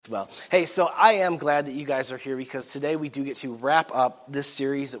well. Hey, so I am glad that you guys are here because today we do get to wrap up this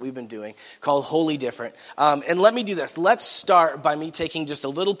series that we've been doing called Wholly Different. And let me do this. Let's start by me taking just a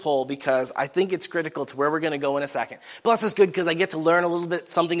little poll because I think it's critical to where we're going to go in a second. Plus, it's good because I get to learn a little bit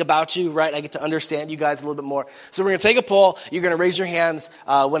something about you, right? I get to understand you guys a little bit more. So we're going to take a poll. You're going to raise your hands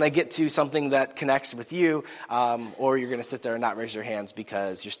when I get to something that connects with you, or you're going to sit there and not raise your hands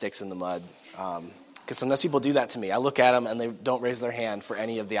because your stick's in the mud. Because sometimes people do that to me. I look at them and they don't raise their hand for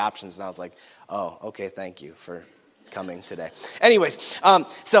any of the options. And I was like, oh, okay, thank you for coming today. Anyways,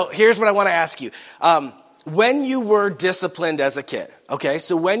 so here's what I want to ask you. When you were disciplined as a kid, okay,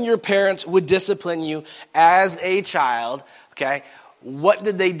 so when your parents would discipline you as a child, okay, what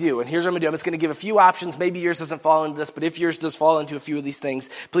did they do? And here's what I'm going to do. I'm just going to give a few options. Maybe yours doesn't fall into this, but if yours does fall into a few of these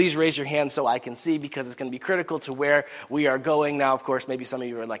things, please raise your hand so I can see because it's going to be critical to where we are going. Now, of course, maybe some of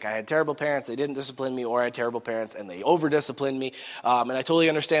you are like, I had terrible parents, they didn't discipline me, or I had terrible parents and they over-disciplined me. And I totally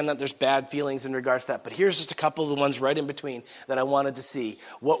understand that there's bad feelings in regards to that, but here's just a couple of the ones right in between that I wanted to see.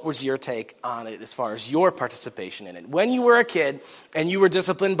 What was your take on it as far as your participation in it? When you were a kid and you were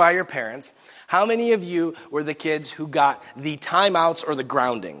disciplined by your parents, how many of you were the kids who got the timeouts or the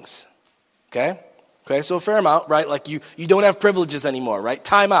groundings? Okay, so a fair amount, right? Like you don't have privileges anymore, right?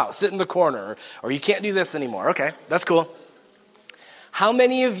 Time out, sit in the corner, or you can't do this anymore. Okay, that's cool. How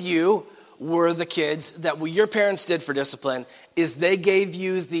many of you were the kids that what your parents did for discipline is they gave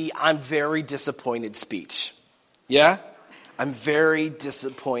you the I'm very disappointed speech? Yeah? I'm very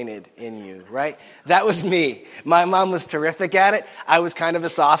disappointed in you, right? That was me. My mom was terrific at it. I was kind of a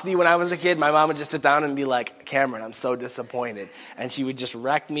softie when I was a kid. My mom would just sit down and be like, Cameron, I'm so disappointed. And she would just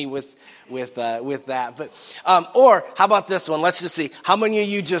wreck me with that. But or how about this one? Let's just see. How many of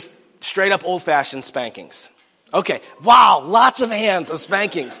you just straight up old-fashioned spankings? Okay. Wow. Lots of hands of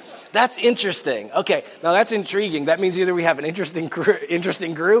spankings. That's interesting. Okay. Now that's intriguing. That means either we have an interesting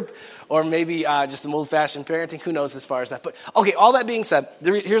group or maybe just some old-fashioned parenting. Who knows as far as that. But okay, all that being said,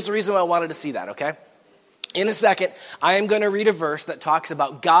 here's the reason why I wanted to see that, okay? In a second, I am going to read a verse that talks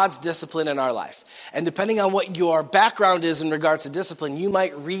about God's discipline in our life. And depending on what your background is in regards to discipline, you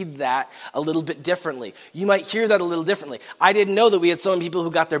might read that a little bit differently. You might hear that a little differently. I didn't know that we had so many people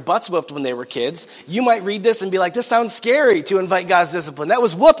who got their butts whooped when they were kids. You might read this and be like, this sounds scary to invite God's discipline. That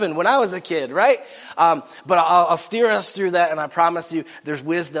was whooping when I was a kid, right? But I'll steer us through that, and I promise you there's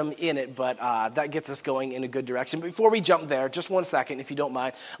wisdom in it, but that gets us going in a good direction. Before we jump there, just 1 second, if you don't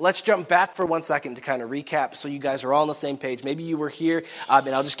mind, let's jump back for 1 second to kind of recap so you guys are all on the same page. Maybe you were here, and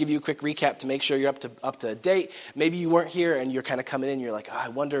I'll just give you a quick recap to make sure you're up to date. Maybe you weren't here, and you're kind of coming in, and you're like, I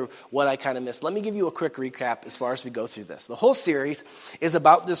wonder what I kind of missed. Let me give you a quick recap as far as we go through this. The whole series is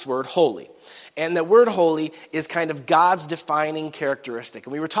about this word holy, and the word holy is kind of God's defining characteristic,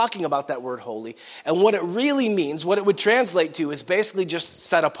 and we were talking about that word holy, and what it really means, what it would translate to is basically just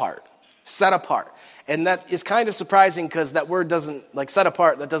set apart. Set apart. And that is kind of surprising because that word doesn't, like set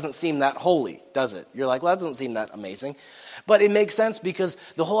apart, that doesn't seem that holy, does it? You're like, well, that doesn't seem that amazing. But it makes sense because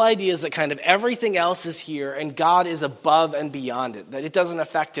the whole idea is that kind of everything else is here and God is above and beyond it, that it doesn't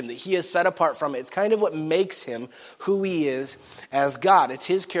affect him, that he is set apart from it. It's kind of what makes him who he is as God. It's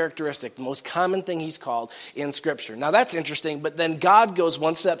his characteristic, the most common thing he's called in Scripture. Now that's interesting, but then God goes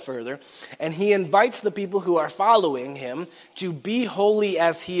one step further and he invites the people who are following him to be holy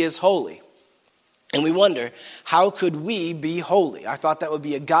as he is holy. And we wonder, how could we be holy? I thought that would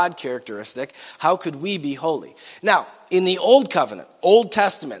be a God characteristic. How could we be holy? Now, in the Old Covenant, Old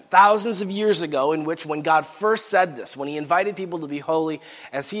Testament, thousands of years ago, in which when God first said this, when he invited people to be holy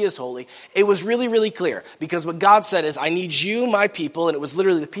as he is holy, it was really, really clear. Because what God said is, I need you, my people, and it was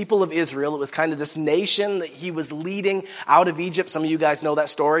literally the people of Israel. It was kind of this nation that he was leading out of Egypt. Some of you guys know that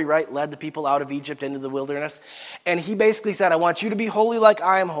story, right? Led the people out of Egypt into the wilderness. And he basically said, I want you to be holy like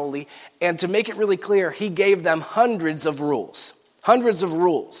I am holy. And to make it really clear, he gave them hundreds of rules. Hundreds of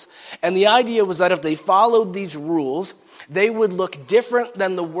rules. And the idea was that if they followed these rules, they would look different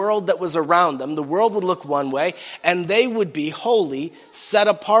than the world that was around them. The world would look one way, and they would be holy, set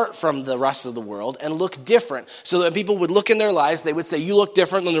apart from the rest of the world, and look different. So that people would look in their lives, they would say, you look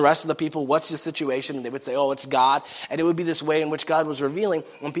different than the rest of the people. What's your situation? And they would say, oh, it's God. And it would be this way in which God was revealing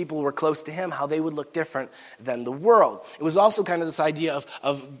when people were close to him, how they would look different than the world. It was also kind of this idea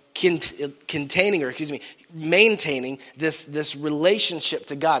of maintaining this relationship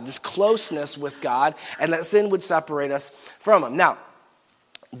to God, this closeness with God, and that sin would separate us from him. Now,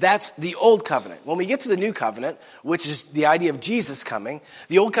 That's the old covenant. When we get to the new covenant, which is the idea of Jesus coming,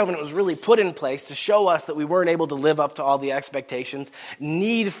 the old covenant was really put in place to show us that we weren't able to live up to all the expectations,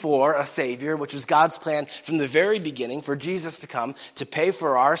 need for a Savior, which was God's plan from the very beginning for Jesus to come, to pay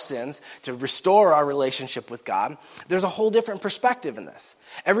for our sins, to restore our relationship with God. There's a whole different perspective in this.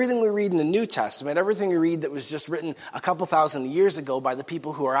 Everything we read in the New Testament, everything we read that was just written a couple thousand years ago by the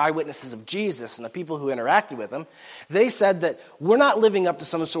people who are eyewitnesses of Jesus and the people who interacted with him, they said that we're not living up to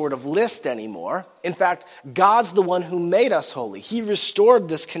some sort of list anymore. In fact, God's the one who made us holy. He restored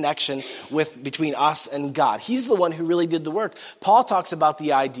this connection between us and God. He's the one who really did the work. Paul talks about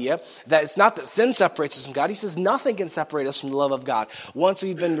the idea that it's not that sin separates us from God. He says nothing can separate us from the love of God once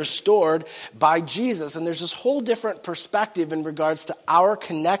we've been restored by Jesus. And there's this whole different perspective in regards to our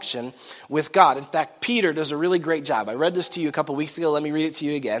connection with God. In fact, Peter does a really great job. I read this to you a couple weeks ago. Let me read it to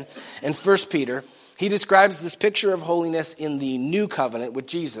you again. In 1 Peter, he describes this picture of holiness in the new covenant with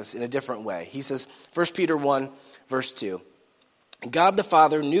Jesus in a different way. He says, 1 Peter 1, verse 2, God the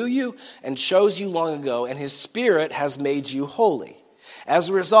Father knew you and chose you long ago, and his Spirit has made you holy. As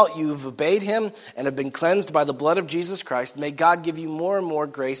a result, you've obeyed him and have been cleansed by the blood of Jesus Christ. May God give you more and more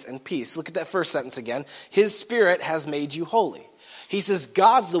grace and peace. Look at that first sentence again. His Spirit has made you holy. He says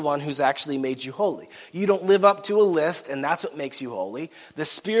God's the one who's actually made you holy. You don't live up to a list, and that's what makes you holy. The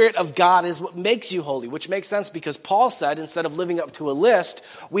Spirit of God is what makes you holy, which makes sense because Paul said instead of living up to a list,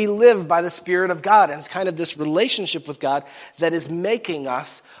 we live by the Spirit of God. And it's kind of this relationship with God that is making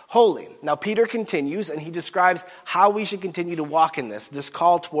us holy. Now, Peter continues, and he describes how we should continue to walk in this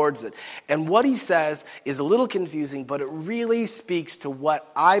call towards it. And what he says is a little confusing, but it really speaks to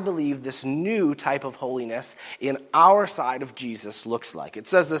what I believe this new type of holiness in our side of Jesus looks like. It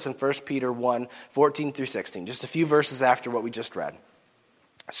says this in 1 Peter 1, 14 through 16, just a few verses after what we just read.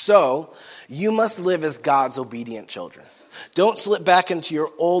 So, you must live as God's obedient children. Don't slip back into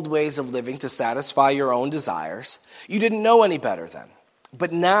your old ways of living to satisfy your own desires. You didn't know any better then.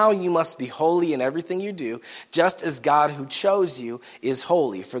 But now you must be holy in everything you do, just as God who chose you is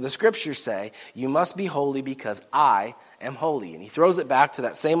holy. For the scriptures say, you must be holy because I am holy. And he throws it back to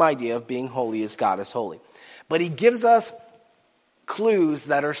that same idea of being holy as God is holy. But he gives us clues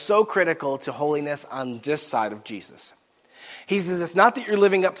that are so critical to holiness on this side of Jesus. He says it's not that you're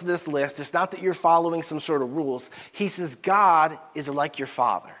living up to this list. It's not that you're following some sort of rules. He says God is like your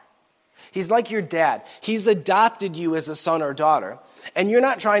father. He's like your dad. He's adopted you as a son or daughter. And you're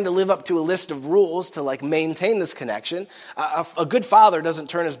not trying to live up to a list of rules to maintain this connection. A good father doesn't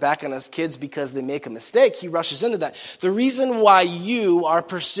turn his back on his kids because they make a mistake. He rushes into that. The reason why you are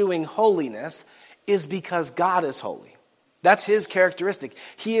pursuing holiness is because God is holy. That's his characteristic.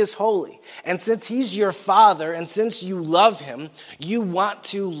 He is holy. And since he's your father and since you love him, you want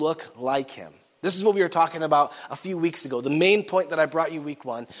to look like him. This is what we were talking about a few weeks ago. The main point that I brought you week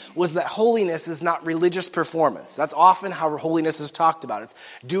 1 was that holiness is not religious performance. That's often how holiness is talked about. It's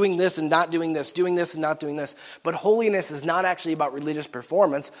doing this and not doing this, doing this and not doing this. But holiness is not actually about religious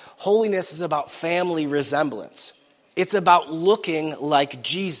performance. Holiness is about family resemblance. It's about looking like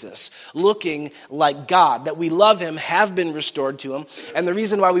Jesus, looking like God, that we love him, have been restored to him. And the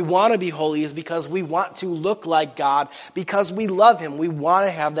reason why we want to be holy is because we want to look like God, because we love him. We want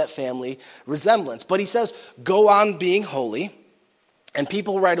to have that family resemblance. But he says, go on being holy. And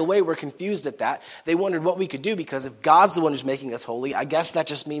people right away were confused at that. They wondered what we could do, because if God's the one who's making us holy, I guess that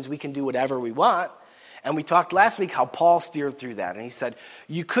just means we can do whatever we want. And we talked last week how Paul steered through that. And he said,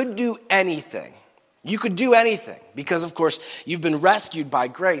 you could do anything. You could do anything because, of course, you've been rescued by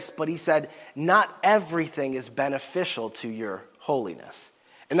grace. But he said, not everything is beneficial to your holiness.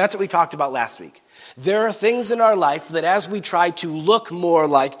 And that's what we talked about last week. There are things in our life that as we try to look more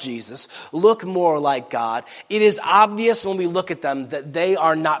like Jesus, look more like God, it is obvious when we look at them that they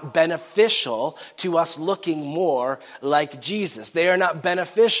are not beneficial to us looking more like Jesus. They are not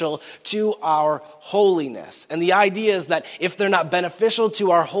beneficial to our holiness. And the idea is that if they're not beneficial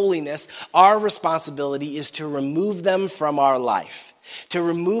to our holiness, our responsibility is to remove them from our life. To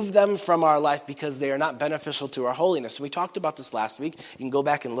remove them from our life because they are not beneficial to our holiness. We talked about this last week. You can go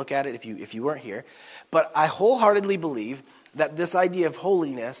back and look at it if you weren't here. But I wholeheartedly believe that this idea of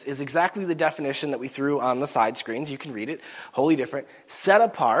holiness is exactly the definition that we threw on the side screens. You can read it. Wholly different. Set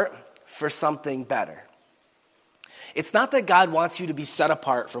apart for something better. It's not that God wants you to be set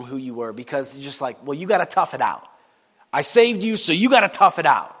apart from who you were because you're just like, well, you got to tough it out. I saved you, so you got to tough it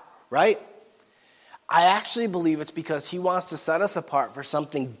out, right? I actually believe it's because he wants to set us apart for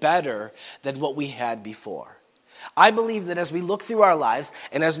something better than what we had before. I believe that as we look through our lives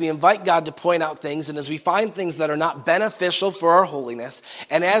and as we invite God to point out things and as we find things that are not beneficial for our holiness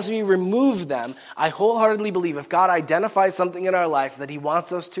and as we remove them, I wholeheartedly believe if God identifies something in our life that he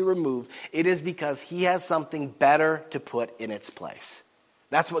wants us to remove, it is because he has something better to put in its place.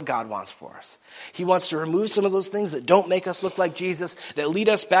 That's what God wants for us. He wants to remove some of those things that don't make us look like Jesus, that lead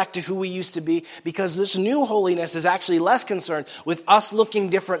us back to who we used to be, because this new holiness is actually less concerned with us looking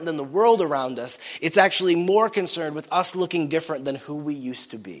different than the world around us. It's actually more concerned with us looking different than who we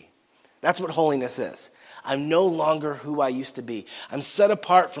used to be. That's what holiness is. I'm no longer who I used to be. I'm set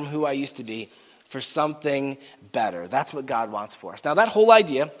apart from who I used to be for something better. That's what God wants for us. Now, that whole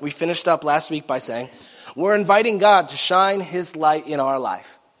idea, we finished up last week by saying, we're inviting God to shine his light in our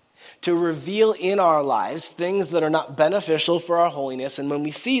life, to reveal in our lives things that are not beneficial for our holiness. And when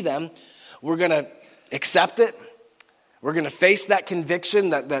we see them, we're going to accept it. We're going to face that conviction,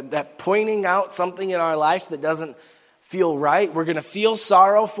 that pointing out something in our life that doesn't feel right. We're going to feel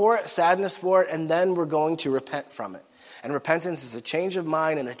sorrow for it, sadness for it, and then we're going to repent from it. And repentance is a change of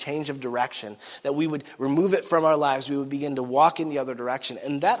mind and a change of direction, that we would remove it from our lives. We would begin to walk in the other direction.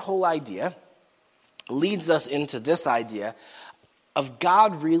 And that whole idea leads us into this idea of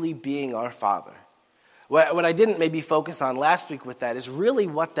God really being our Father. What I didn't maybe focus on last week with that is really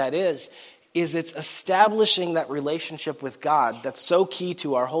what that is it's establishing that relationship with God that's so key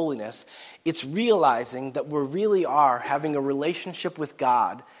to our holiness. It's realizing that we really are having a relationship with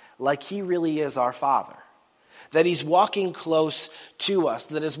God like he really is our Father. That he's walking close to us,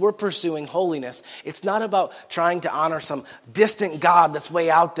 that as we're pursuing holiness, it's not about trying to honor some distant God that's way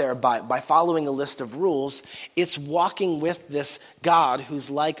out there by following a list of rules. It's walking with this God who's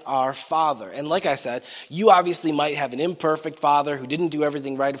like our Father. And like I said, you obviously might have an imperfect father who didn't do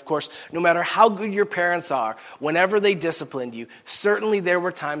everything right. Of course, no matter how good your parents are, whenever they disciplined you, certainly there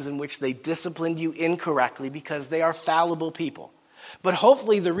were times in which they disciplined you incorrectly because they are fallible people. But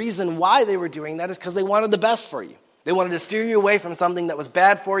hopefully the reason why they were doing that is because they wanted the best for you. They wanted to steer you away from something that was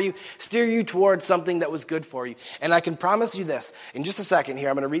bad for you, steer you towards something that was good for you. And I can promise you this, in just a second here,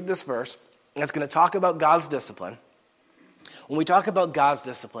 I'm going to read this verse, and it's going to talk about God's discipline. When we talk about God's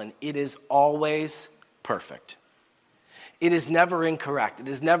discipline, it is always perfect. It is never incorrect. It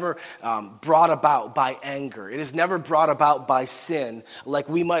is never brought about by anger. It is never brought about by sin like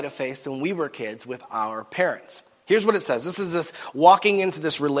we might have faced when we were kids with our parents. Here's what it says. This is this walking into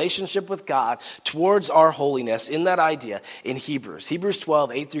this relationship with God towards our holiness in that idea in Hebrews. Hebrews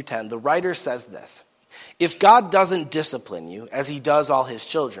 12, 8 through 10, the writer says this. If God doesn't discipline you as he does all his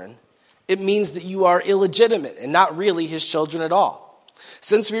children, it means that you are illegitimate and not really his children at all.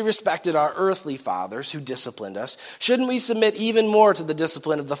 Since we respected our earthly fathers who disciplined us, shouldn't we submit even more to the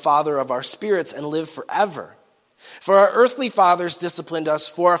discipline of the Father of our spirits and live forever? For our earthly fathers disciplined us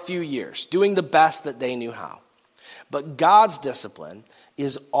for a few years, doing the best that they knew how. But God's discipline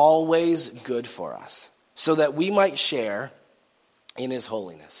is always good for us, so that we might share in his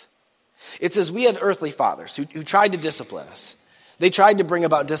holiness. It says we had earthly fathers who tried to discipline us. They tried to bring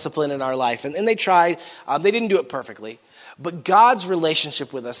about discipline in our life, and they tried. They didn't do it perfectly. But God's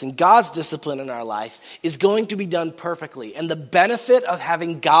relationship with us and God's discipline in our life is going to be done perfectly. And the benefit of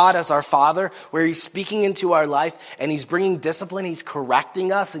having God as our Father, where he's speaking into our life and he's bringing discipline, he's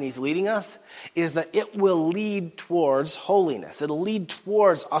correcting us and he's leading us, is that it will lead towards holiness. It'll lead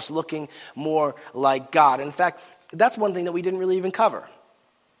towards us looking more like God. In fact, that's one thing that we didn't really even cover.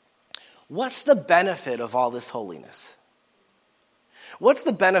 What's the benefit of all this holiness? What's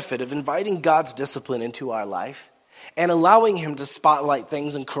the benefit of inviting God's discipline into our life and allowing him to spotlight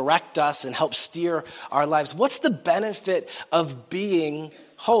things and correct us and help steer our lives? What's the benefit of being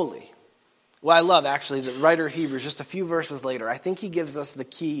holy? Well, I love, actually, the writer of Hebrews, just a few verses later, I think he gives us the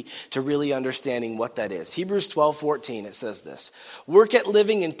key to really understanding what that is. Hebrews 12:14, it says this, work at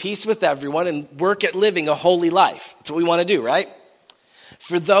living in peace with everyone and work at living a holy life. That's what we want to do, right?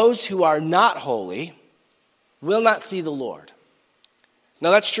 For those who are not holy will not see the Lord. Now,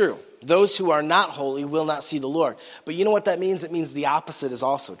 that's true. Those who are not holy will not see the Lord. But you know what that means? It means the opposite is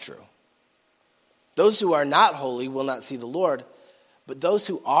also true. Those who are not holy will not see the Lord, but those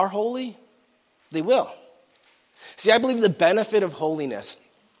who are holy, they will. See, I believe the benefit of holiness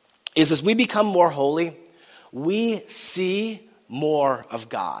is as we become more holy, we see more of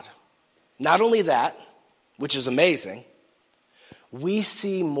God. Not only that, which is amazing, we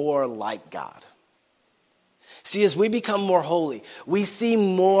see more like God. See, as we become more holy, we see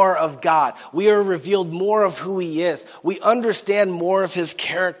more of God. We are revealed more of who he is. We understand more of his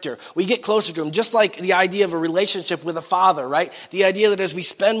character. We get closer to him, just like the idea of a relationship with a father, right? The idea that as we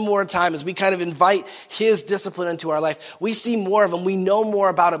spend more time, as we kind of invite his discipline into our life, we see more of him. We know more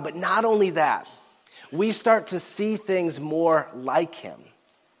about him. But not only that, we start to see things more like him.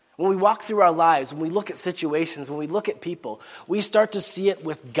 When we walk through our lives, when we look at situations, when we look at people, we start to see it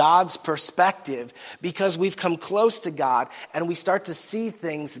with God's perspective because we've come close to God and we start to see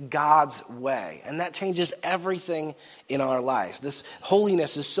things God's way. And that changes everything in our lives. This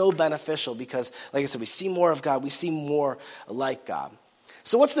holiness is so beneficial because, like I said, we see more of God, we see more like God.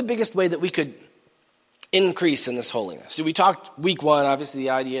 So what's the biggest way that we could increase in this holiness? So we talked week 1, obviously the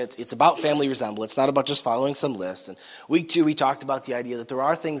idea it's about family resemblance. It's not about just following some list. And week 2, we talked about the idea that there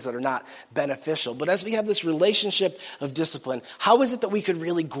are things that are not beneficial. But as we have this relationship of discipline, how is it that we could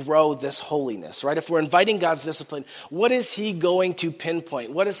really grow this holiness, right? If we're inviting God's discipline, what is he going to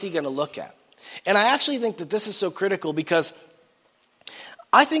pinpoint? What is he going to look at? And I actually think that this is so critical because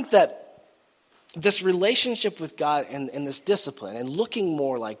I think that this relationship with God and this discipline and looking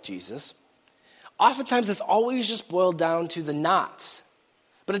more like Jesus, oftentimes it's always just boiled down to the knots,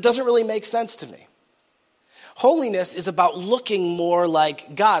 but it doesn't really make sense to me. Holiness is about looking more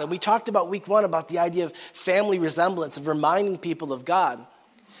like God. And we talked about week 1 about the idea of family resemblance, of reminding people of God.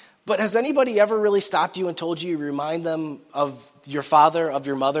 But has anybody ever really stopped you and told you remind them of your father, of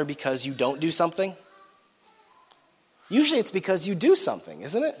your mother, because you don't do something? Usually it's because you do something,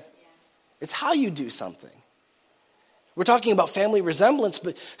 isn't it? It's how you do something. We're talking about family resemblance,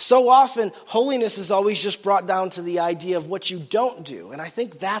 but so often holiness is always just brought down to the idea of what you don't do. And I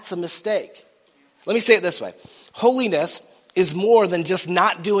think that's a mistake. Let me say it this way. Holiness is more than just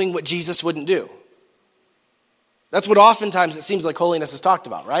not doing what Jesus wouldn't do. That's what oftentimes it seems like holiness is talked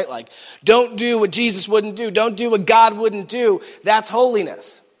about, right? Like, don't do what Jesus wouldn't do. Don't do what God wouldn't do. That's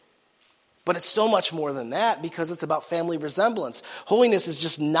holiness. But it's so much more than that because it's about family resemblance. Holiness is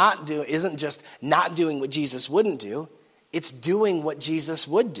isn't just not doing what Jesus wouldn't do. It's doing what Jesus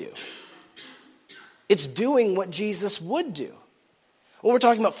would do. It's doing what Jesus would do. When we're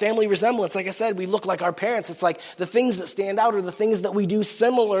talking about family resemblance, like I said, we look like our parents. It's like the things that stand out are the things that we do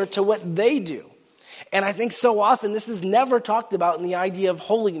similar to what they do. And I think so often this is never talked about in the idea of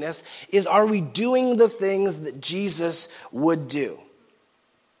holiness is, are we doing the things that Jesus would do?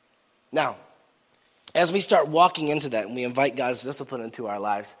 Now, as we start walking into that and we invite God's discipline into our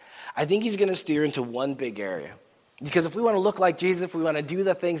lives, I think he's going to steer into one big area. Because if we want to look like Jesus, if we want to do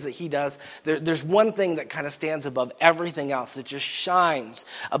the things that he does, there's one thing that kind of stands above everything else, that just shines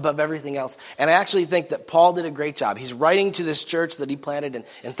above everything else. And I actually think that Paul did a great job. He's writing to this church that he planted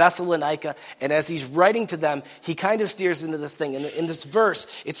in Thessalonica, and as he's writing to them, he kind of steers into this thing. And in this verse,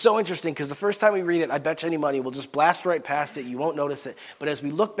 it's so interesting because the first time we read it, I bet you any money we'll just blast right past it. You won't notice it. But as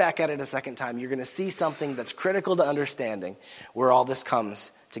we look back at it a second time, you're going to see something that's critical to understanding where all this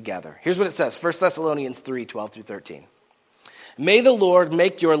comes together. Here's what it says, 1 Thessalonians 3, 12 through 13. May the Lord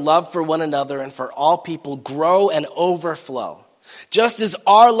make your love for one another and for all people grow and overflow, just as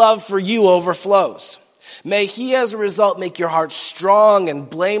our love for you overflows. May he as a result make your hearts strong and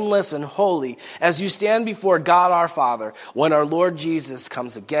blameless and holy as you stand before God our Father when our Lord Jesus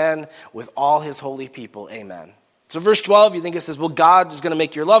comes again with all his holy people. Amen. So verse 12, you think it says, well, God is going to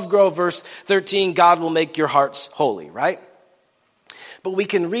make your love grow. Verse 13, God will make your hearts holy, right? But we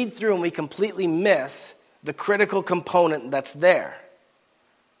can read through and we completely miss the critical component that's there.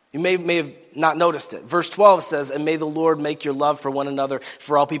 You may have not noticed it. Verse 12 says, and may the Lord make your love for one another,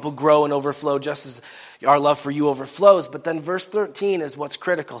 for all people grow and overflow, just as our love for you overflows. But then verse 13 is what's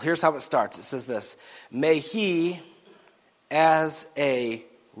critical. Here's how it starts. It says this, may he, as a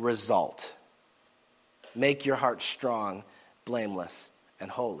result, make your heart strong, blameless, and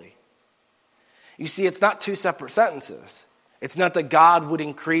holy. You see, it's not two separate sentences. It's not that God would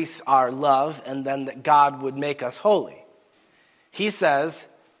increase our love and then that God would make us holy. He says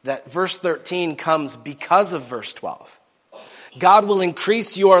that verse 13 comes because of verse 12. God will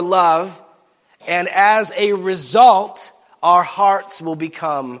increase your love, and as a result, our hearts will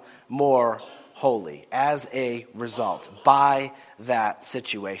become more holy. As a result, by that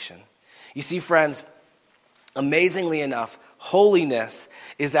situation. You see, friends, amazingly enough, holiness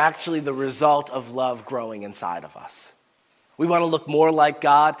is actually the result of love growing inside of us. We want to look more like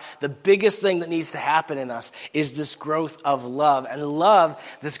God. The biggest thing that needs to happen in us is this growth of love. And love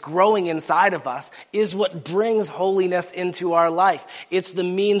that's growing inside of us is what brings holiness into our life. It's the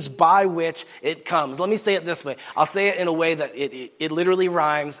means by which it comes. Let me say it this way. I'll say it in a way that it literally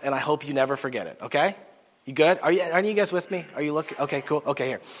rhymes, and I hope you never forget it, okay? You good? Are you guys with me? Are you looking? Okay, cool.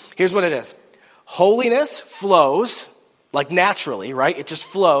 Okay, here's what it is. Holiness flows, like naturally, right? It just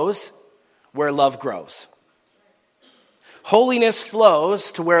flows where love grows. Holiness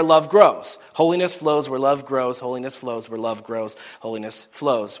flows to where love grows. Holiness flows where love grows. Holiness flows where love grows. Holiness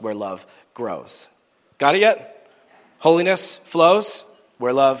flows where love grows. Got it yet? Holiness flows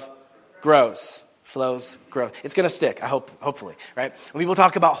where love grows. flows, grows. It's going to stick, hopefully, right? When people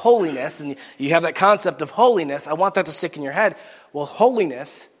talk about holiness, and you have that concept of holiness, I want that to stick in your head. Well,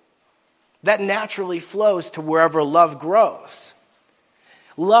 holiness, that naturally flows to wherever love grows.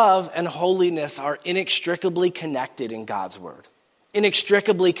 Love and holiness are inextricably connected in God's word.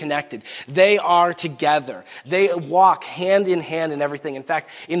 Inextricably connected. They are together. They walk hand in hand in everything. In fact,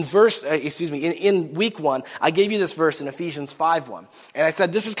 in week 1, I gave you this verse in Ephesians 5:1. And I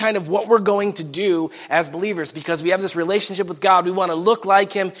said, this is kind of what we're going to do as believers because we have this relationship with God. We want to look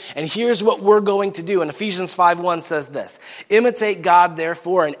like him. And here's what we're going to do. And Ephesians 5:1 says this: imitate God,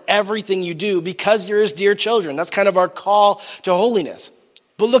 therefore, in everything you do because you're his dear children. That's kind of our call to holiness.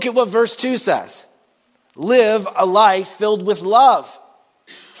 But look at what verse 2 says. Live a life filled with love.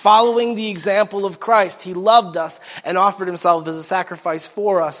 Following the example of Christ, he loved us and offered himself as a sacrifice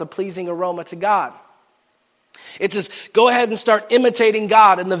for us, a pleasing aroma to God. It says, go ahead and start imitating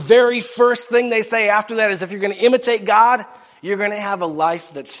God. And the very first thing they say after that is if you're going to imitate God, you're going to have a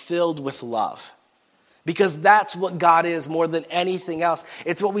life that's filled with love. Because that's what God is more than anything else.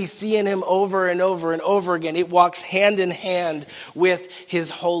 It's what we see in him over and over and over again. It walks hand in hand with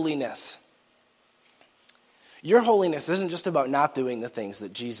his holiness. Your holiness isn't just about not doing the things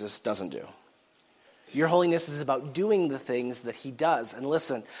that Jesus doesn't do. Your holiness is about doing the things that he does. And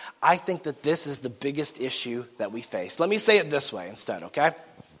listen, I think that this is the biggest issue that we face. Let me say it this way instead, okay?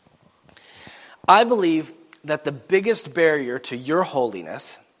 I believe that the biggest barrier to your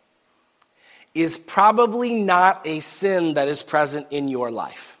holiness is probably not a sin that is present in your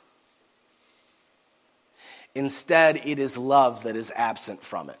life. Instead, it is love that is absent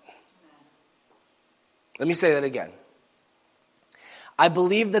from it. Let me say that again. I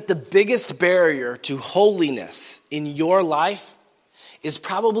believe that the biggest barrier to holiness in your life is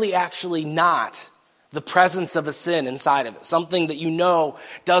probably actually not the presence of a sin inside of it. Something that you know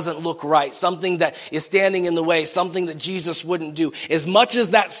doesn't look right. Something that is standing in the way. Something that Jesus wouldn't do. As much as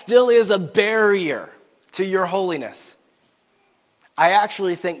that still is a barrier to your holiness, I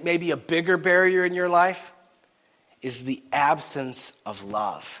actually think maybe a bigger barrier in your life is the absence of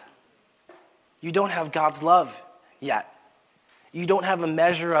love. You don't have God's love yet. You don't have a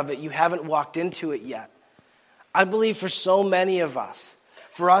measure of it. You haven't walked into it yet. I believe for so many of us,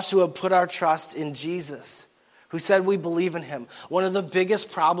 for us who have put our trust in Jesus, who said we believe in him, one of the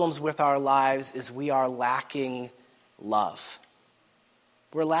biggest problems with our lives is we are lacking love.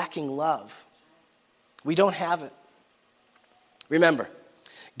 We're lacking love. We don't have it. Remember,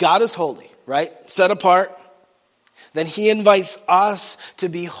 God is holy, right? Set apart. Then he invites us to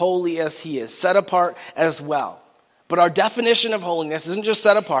be holy as he is, set apart as well. But our definition of holiness isn't just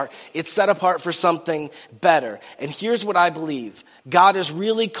set apart, it's set apart for something better. And here's what I believe. God is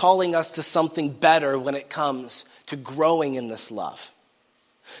really calling us to something better when it comes to growing in this love.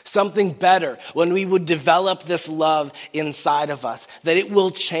 Something better when we would develop this love inside of us, that it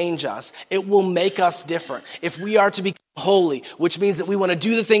will change us. It will make us different. If we are to become holy, which means that we want to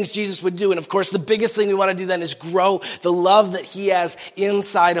do the things Jesus would do. And of course, the biggest thing we want to do then is grow the love that he has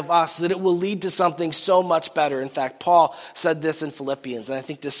inside of us, that it will lead to something so much better. In fact, Paul said this in Philippians, and I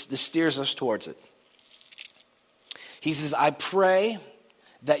think this steers us towards it. He says, I pray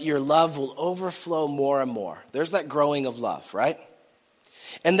that your love will overflow more and more. There's that growing of love, right?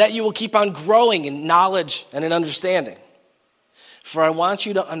 And that you will keep on growing in knowledge and in understanding. For I want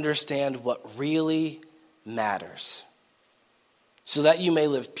you to understand what really matters, so that you may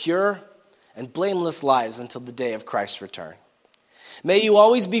live pure and blameless lives until the day of Christ's return. May you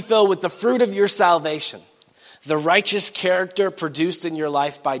always be filled with the fruit of your salvation, the righteous character produced in your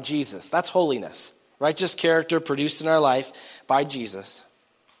life by Jesus. That's holiness. Righteous character produced in our life by Jesus.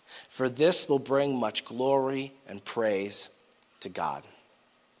 For this will bring much glory and praise to God.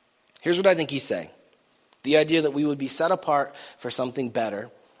 Here's what I think he's saying. The idea that we would be set apart for something better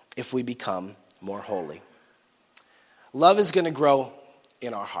if we become more holy. Love is going to grow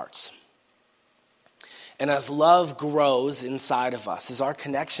in our hearts. And as love grows inside of us, as our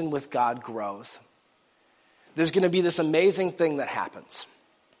connection with God grows, there's going to be this amazing thing that happens.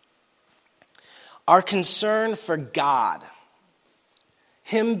 Our concern for God,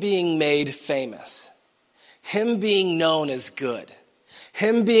 him being made famous, him being known as good,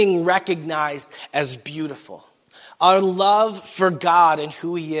 him being recognized as beautiful, our love for God and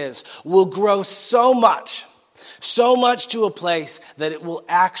who he is will grow so much to a place that it will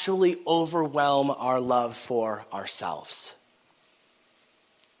actually overwhelm our love for ourselves.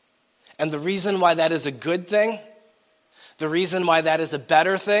 And the reason why that is a good thing, the reason why that is a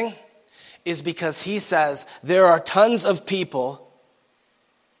better thing, is because he says there are tons of people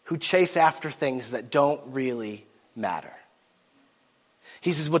who chase after things that don't really matter.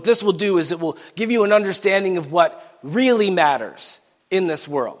 He says what this will do is it will give you an understanding of what really matters in this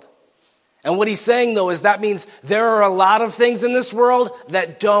world. And what he's saying, though, is that means there are a lot of things in this world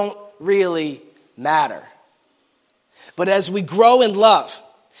that don't really matter. But as we grow in love,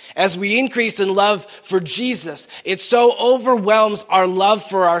 as we increase in love for Jesus, it so overwhelms our love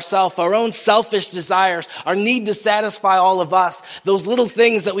for ourselves, our own selfish desires, our need to satisfy all of us, those little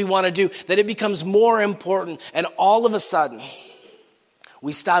things that we want to do, that it becomes more important. And all of a sudden,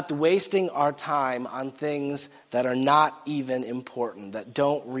 we stopped wasting our time on things that are not even important, that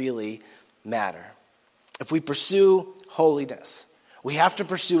don't really matter. If we pursue holiness, we have to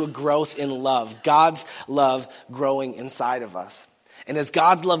pursue a growth in love, God's love growing inside of us. And as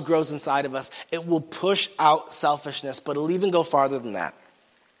God's love grows inside of us, it will push out selfishness, but it'll even go farther than that.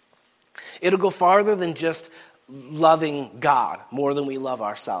 It'll go farther than just loving God more than we love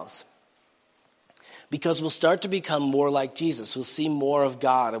ourselves. Because we'll start to become more like Jesus. We'll see more of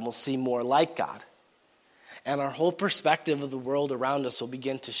God and we'll see more like God. And our whole perspective of the world around us will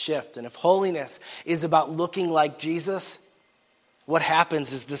begin to shift. And if holiness is about looking like Jesus, what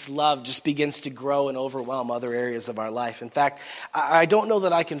happens is this love just begins to grow and overwhelm other areas of our life. In fact, I don't know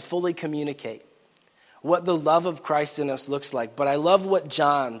that I can fully communicate what the love of Christ in us looks like, but I love what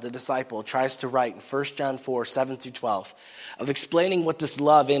John, the disciple, tries to write in 1 John 4, 7 through 12, of explaining what this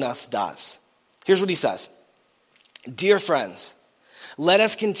love in us does. Here's what he says. Dear friends, let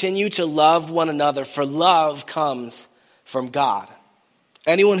us continue to love one another, for love comes from God.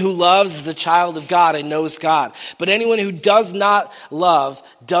 Anyone who loves is a child of God and knows God. But anyone who does not love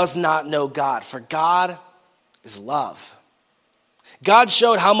does not know God, for God is love. God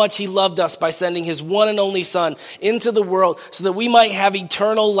showed how much he loved us by sending his one and only Son into the world so that we might have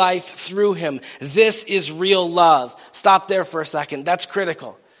eternal life through him. This is real love. Stop there for a second. That's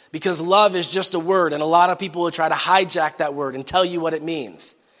critical. Because love is just a word, and a lot of people will try to hijack that word and tell you what it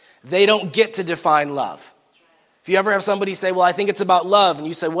means. They don't get to define love. If you ever have somebody say, well, I think it's about love, and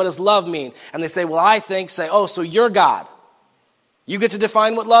you say, what does love mean? And they say, well, I think, say, oh, so you're God. You get to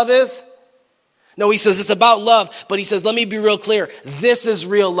define what love is? No, he says it's about love, but he says, let me be real clear. This is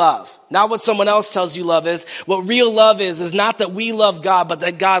real love. Not what someone else tells you love is. What real love is not that we love God, but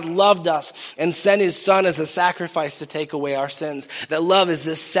that God loved us and sent his Son as a sacrifice to take away our sins. That love is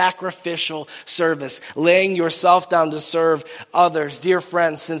this sacrificial service, laying yourself down to serve others. Dear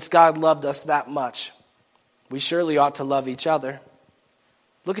friends, since God loved us that much, we surely ought to love each other.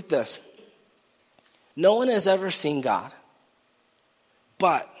 Look at this. No one has ever seen God,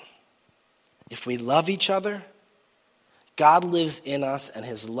 but if we love each other, God lives in us and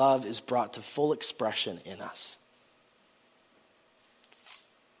his love is brought to full expression in us.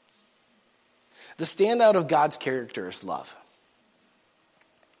 The standout of God's character is love.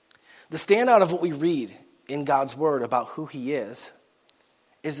 The standout of what we read in God's word about who he is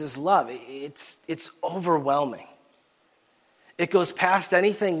his love. It's overwhelming. It goes past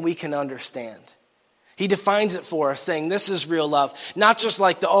anything we can understand. He defines it for us, saying this is real love. Not just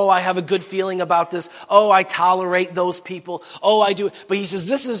like I have a good feeling about this. Oh, I tolerate those people. Oh, I do. But he says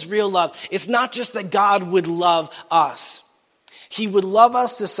this is real love. It's not just that God would love us. He would love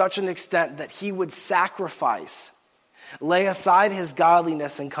us to such an extent that he would sacrifice, lay aside his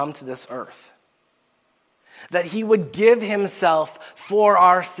godliness and come to this earth. That he would give himself for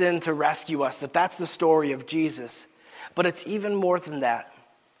our sin to rescue us. That's the story of Jesus. But it's even more than that.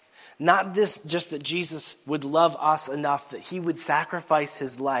 Not just that Jesus would love us enough that he would sacrifice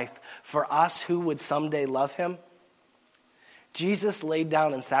his life for us who would someday love him. Jesus laid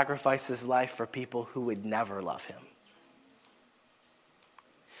down and sacrificed his life for people who would never love him.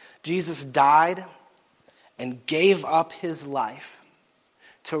 Jesus died and gave up his life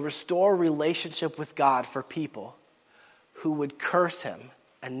to restore relationship with God for people who would curse him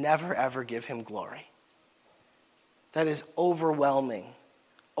and never ever give him glory. That is overwhelming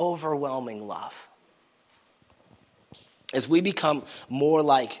love. As we become more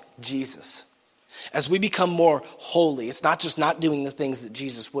like Jesus, as we become more holy, it's not just not doing the things that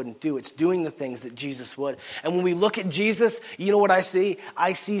Jesus wouldn't do, it's doing the things that Jesus would. And when we look at Jesus, you know what I see?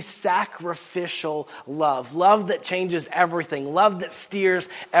 I see sacrificial love. Love that changes everything. Love that steers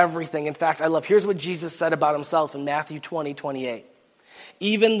everything. In fact, here's what Jesus said about himself in Matthew 20:28.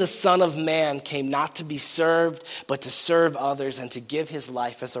 Even the Son of Man came not to be served, but to serve others and to give his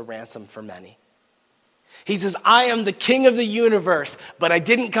life as a ransom for many. He says, I am the King of the universe, but I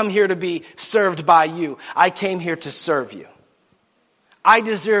didn't come here to be served by you. I came here to serve you. I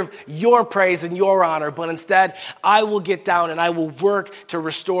deserve your praise and your honor, but instead I will get down and I will work to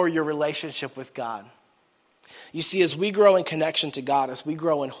restore your relationship with God. You see, as we grow in connection to God, as we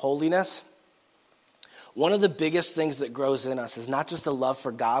grow in holiness, one of the biggest things that grows in us is not just a love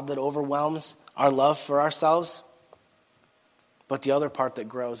for God that overwhelms our love for ourselves, but the other part that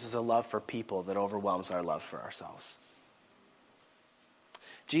grows is a love for people that overwhelms our love for ourselves.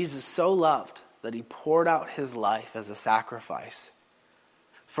 Jesus so loved that he poured out his life as a sacrifice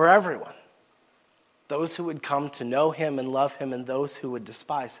for everyone. Those who would come to know him and love him, and those who would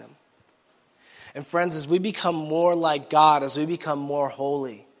despise him. And friends, as we become more like God, as we become more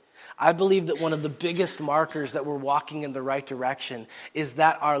holy, I believe that one of the biggest markers that we're walking in the right direction is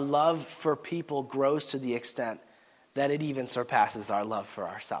that our love for people grows to the extent that it even surpasses our love for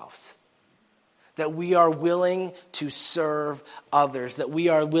ourselves. That we are willing to serve others, that we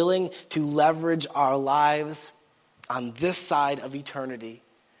are willing to leverage our lives on this side of eternity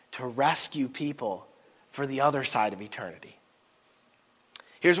to rescue people for the other side of eternity.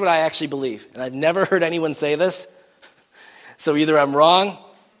 Here's what I actually believe, and I've never heard anyone say this, so either I'm wrong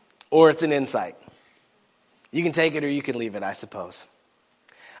or it's an insight. You can take it or you can leave it, I suppose.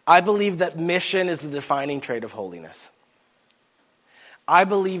 I believe that mission is the defining trait of holiness. I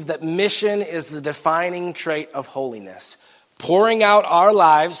believe that mission is the defining trait of holiness. Pouring out our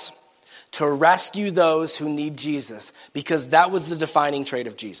lives to rescue those who need Jesus, because that was the defining trait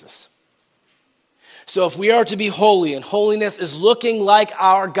of Jesus. So if we are to be holy, and holiness is looking like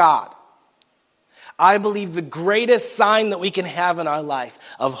our God, I believe the greatest sign that we can have in our life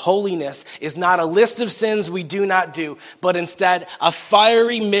of holiness is not a list of sins we do not do, but instead a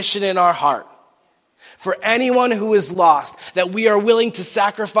fiery mission in our heart for anyone who is lost, that we are willing to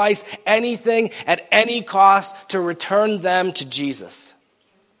sacrifice anything at any cost to return them to Jesus.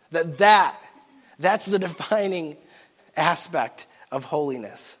 That's the defining aspect of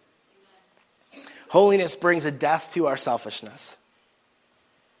holiness. Holiness brings a death to our selfishness.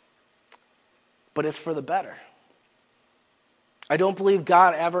 But it's for the better. I don't believe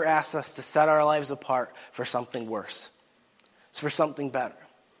God ever asks us to set our lives apart for something worse. It's for something better.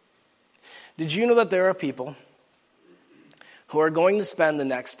 Did you know that there are people who are going to spend the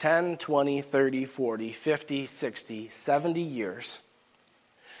next 10, 20, 30, 40, 50, 60, 70 years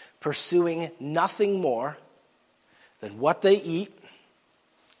pursuing nothing more than what they eat,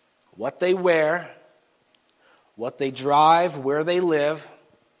 what they wear, what they drive, where they live,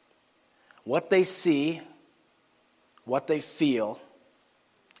 what they see, what they feel,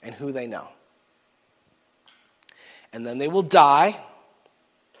 and who they know. And then they will die,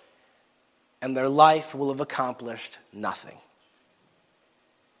 and their life will have accomplished nothing.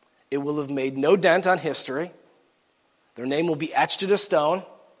 It will have made no dent on history. Their name will be etched in a stone,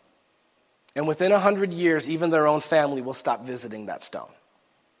 and within 100 years, even their own family will stop visiting that stone.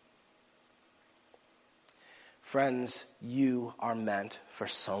 Friends, you are meant for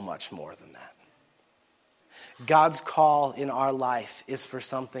so much more than that. God's call in our life is for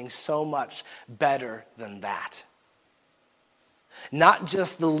something so much better than that. Not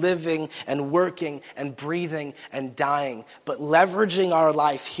just the living and working and breathing and dying, but leveraging our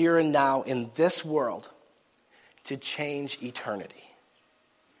life here and now in this world to change eternity.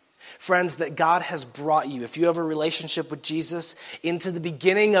 Friends, that God has brought you, if you have a relationship with Jesus, into the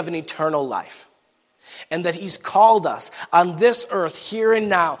beginning of an eternal life. And that he's called us on this earth, here and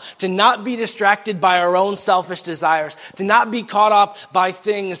now, to not be distracted by our own selfish desires, to not be caught up by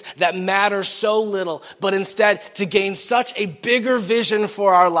things that matter so little, but instead to gain such a bigger vision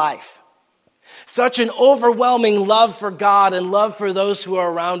for our life. Such an overwhelming love for God and love for those who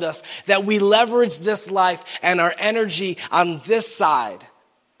are around us, that we leverage this life and our energy on this side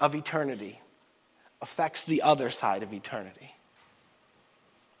of eternity affects the other side of eternity.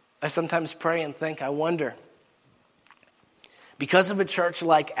 I sometimes pray and think, I wonder, because of a church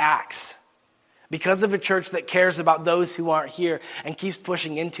like Acts, because of a church that cares about those who aren't here and keeps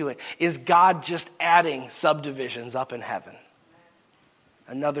pushing into it, is God just adding subdivisions up in heaven?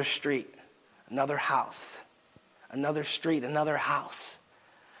 Another street, another house, another street, another house,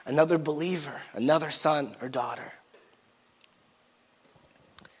 another believer, another son or daughter.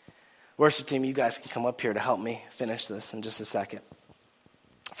 Worship team, you guys can come up here to help me finish this in just a second.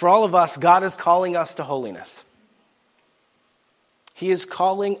 For all of us, God is calling us to holiness. He is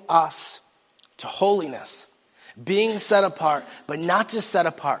calling us to holiness, being set apart, but not just set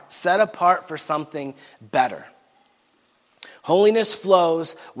apart for something better. Holiness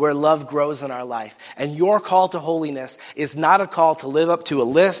flows where love grows in our life. And your call to holiness is not a call to live up to a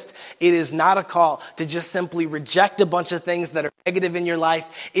list. It is not a call to just simply reject a bunch of things that are negative in your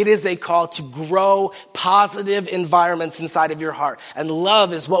life. It is a call to grow positive environments inside of your heart. And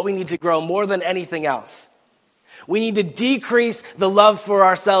love is what we need to grow more than anything else. We need to decrease the love for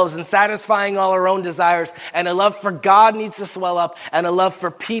ourselves and satisfying all our own desires. And a love for God needs to swell up, and a love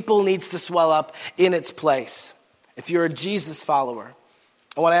for people needs to swell up in its place. If you're a Jesus follower,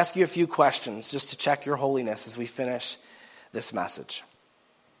 I want to ask you a few questions just to check your holiness as we finish this message.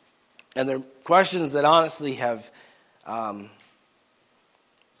 And they're questions that honestly have,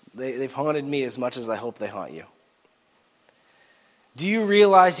 they've haunted me as much as I hope they haunt you. Do you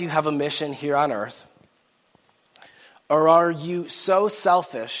realize you have a mission here on earth? Or are you so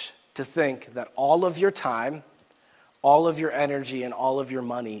selfish to think that all of your time, all of your energy, and all of your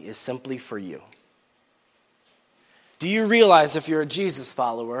money is simply for you? Do you realize, if you're a Jesus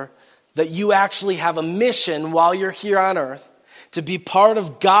follower, that you actually have a mission while you're here on earth to be part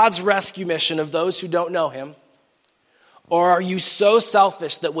of God's rescue mission of those who don't know him? Or are you so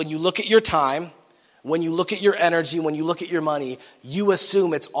selfish that when you look at your time, when you look at your energy, when you look at your money, you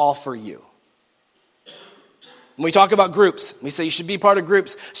assume it's all for you? When we talk about groups, we say you should be part of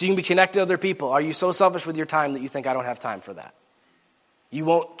groups so you can be connected to other people. Are you so selfish with your time that you think, I don't have time for that? You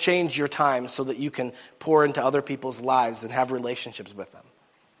won't change your time so that you can pour into other people's lives and have relationships with them.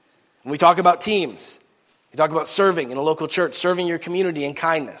 When we talk about teams, we talk about serving in a local church, serving your community in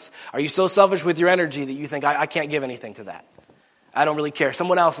kindness. Are you so selfish with your energy that you think, I can't give anything to that? I don't really care.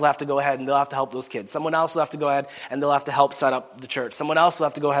 Someone else will have to go ahead and they'll have to help those kids. Someone else will have to go ahead and they'll have to help set up the church. Someone else will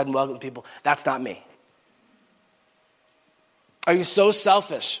have to go ahead and welcome people. That's not me. Are you so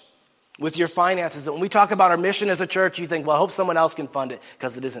selfish with your finances that when we talk about our mission as a church, you think, well, I hope someone else can fund it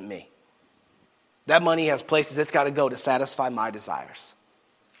because it isn't me? That money has places it's got to go to satisfy my desires.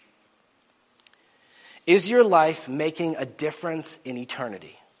 Is your life making a difference in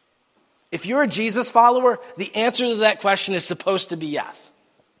eternity? If you're a Jesus follower, the answer to that question is supposed to be yes.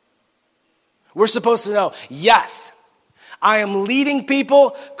 We're supposed to know, yes, I am leading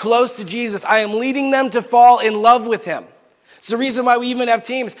people close to Jesus. I am leading them to fall in love with him. It's the reason why we even have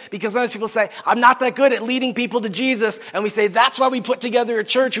teams, because sometimes people say, I'm not that good at leading people to Jesus. And we say, that's why we put together a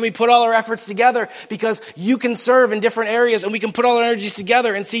church and we put all our efforts together, because you can serve in different areas and we can put all our energies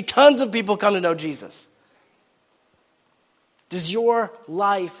together and see tons of people come to know Jesus. Does your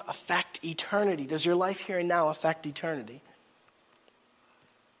life affect eternity? Does your life here and now affect eternity?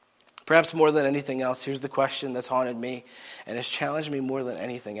 Perhaps more than anything else, here's the question that's haunted me and has challenged me more than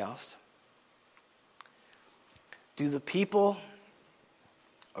anything else. Do the people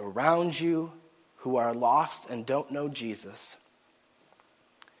around you who are lost and don't know Jesus,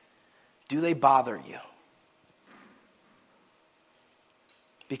 do they bother you?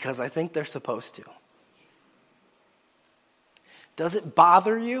 Because I think they're supposed to. Does it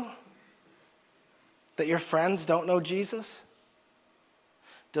bother you that your friends don't know Jesus?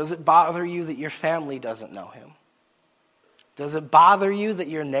 Does it bother you that your family doesn't know him? Does it bother you that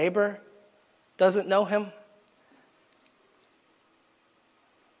your neighbor doesn't know him?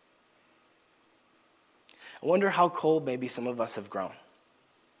 I wonder how cold maybe some of us have grown.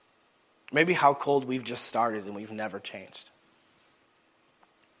 Maybe how cold we've just started and we've never changed.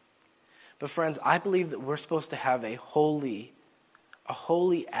 But friends, I believe that we're supposed to have a holy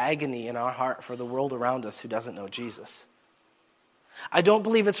agony in our heart for the world around us who doesn't know Jesus. I don't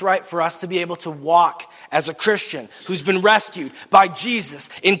believe it's right for us to be able to walk as a Christian who's been rescued by Jesus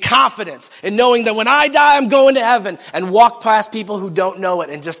in confidence and knowing that when I die, I'm going to heaven, and walk past people who don't know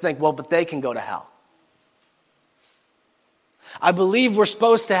it and just think, well, but they can go to hell. I believe we're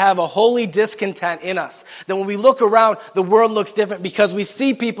supposed to have a holy discontent in us. That when we look around, the world looks different because we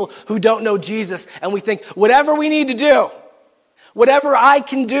see people who don't know Jesus and we think, whatever we need to do, whatever I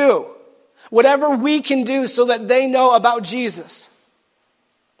can do, whatever we can do so that they know about Jesus.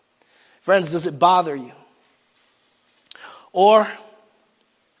 Friends, does it bother you? Or,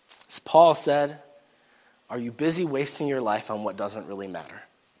 as Paul said, are you busy wasting your life on what doesn't really matter?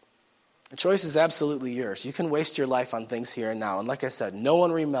 The choice is absolutely yours. You can waste your life on things here and now. And like I said, no one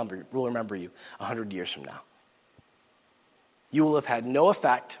will remember you 100 years from now. You will have had no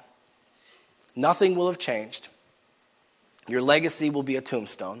effect. Nothing will have changed. Your legacy will be a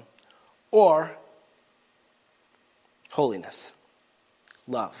tombstone. Or holiness,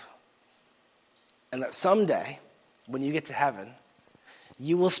 love. And that someday, when you get to heaven,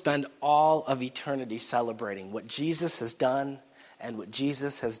 you will spend all of eternity celebrating what Jesus has done and what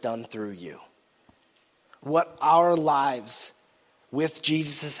Jesus has done through you. What our lives, with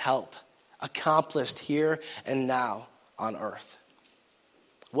Jesus' help, accomplished here and now on earth.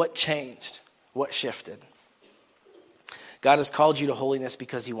 What changed? What shifted? God has called you to holiness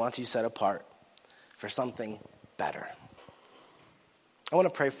because he wants you set apart for something better. I want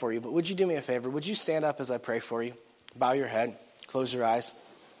to pray for you, but would you do me a favor? Would you stand up as I pray for you? Bow your head, close your eyes.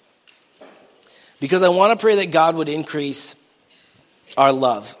 Because I want to pray that God would increase our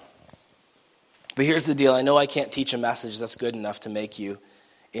love. But here's the deal. I know I can't teach a message that's good enough to make you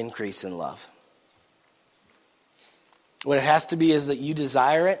increase in love. What it has to be is that you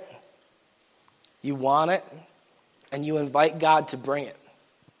desire it, you want it, and you invite God to bring it.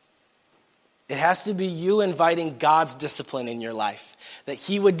 It has to be you inviting God's discipline in your life, that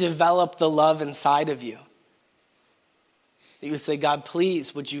he would develop the love inside of you. That you would say, God,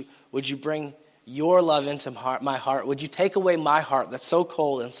 please, would you bring your love into my heart? Would you take away my heart that's so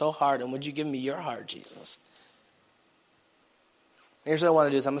cold and so hard, and would you give me your heart, Jesus? Here's what I want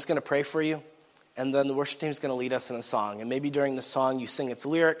to do is I'm just going to pray for you, and then the worship team is going to lead us in a song. And maybe during the song you sing its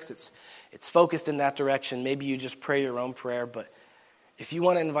lyrics, it's focused in that direction. Maybe you just pray your own prayer, but if you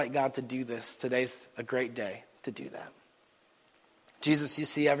want to invite God to do this, today's a great day to do that. Jesus, you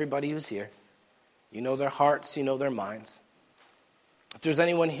see everybody who's here. You know their hearts, you know their minds. If there's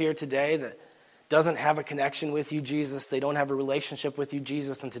anyone here today that doesn't have a connection with you, Jesus, they don't have a relationship with you,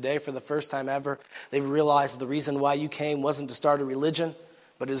 Jesus, and today for the first time ever, they've realized the reason why you came wasn't to start a religion,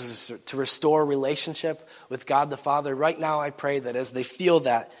 but is to restore relationship with God the Father. Right now I pray that as they feel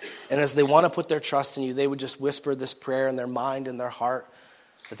that and as they want to put their trust in you, they would just whisper this prayer in their mind and their heart,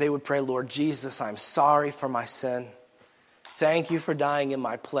 that they would pray, Lord Jesus, I'm sorry for my sin. Thank you for dying in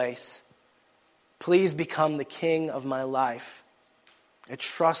my place. Please become the king of my life. I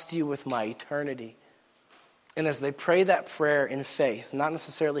trust you with my eternity. And as they pray that prayer in faith, not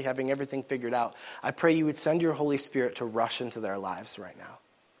necessarily having everything figured out, I pray you would send your Holy Spirit to rush into their lives right now.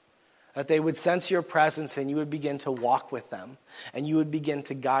 That they would sense your presence and you would begin to walk with them and you would begin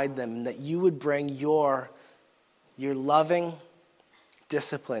to guide them, and that you would bring your loving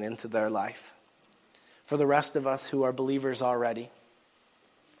discipline into their life. For the rest of us who are believers already,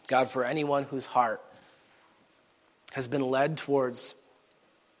 God, for anyone whose heart has been led towards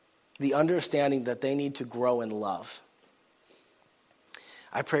the understanding that they need to grow in love,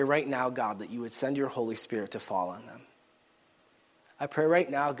 I pray right now, God, that you would send your Holy Spirit to fall on them. I pray right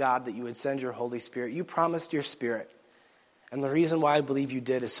now, God, that you would send your Holy Spirit. You promised your Spirit. And the reason why I believe you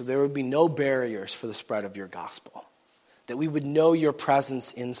did is so there would be no barriers for the spread of your gospel. That we would know your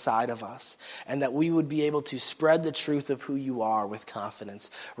presence inside of us. And that we would be able to spread the truth of who you are with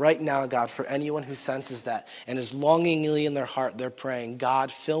confidence. Right now, God, for anyone who senses that and is longingly in their heart, they're praying,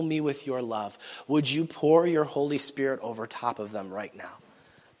 God, fill me with your love. Would you pour your Holy Spirit over top of them right now?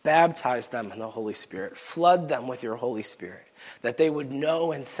 Baptize them in the Holy Spirit. Flood them with your Holy Spirit, that they would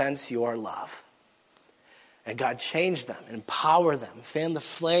know and sense your love. And God, change them, empower them, fan the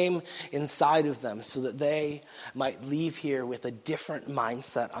flame inside of them so that they might leave here with a different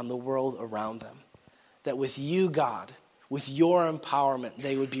mindset on the world around them. That with you, God, with your empowerment,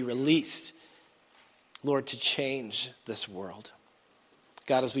 they would be released, Lord, to change this world.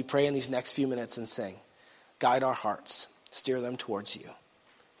 God, as we pray in these next few minutes and sing, guide our hearts, steer them towards you.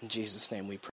 In Jesus' name we pray.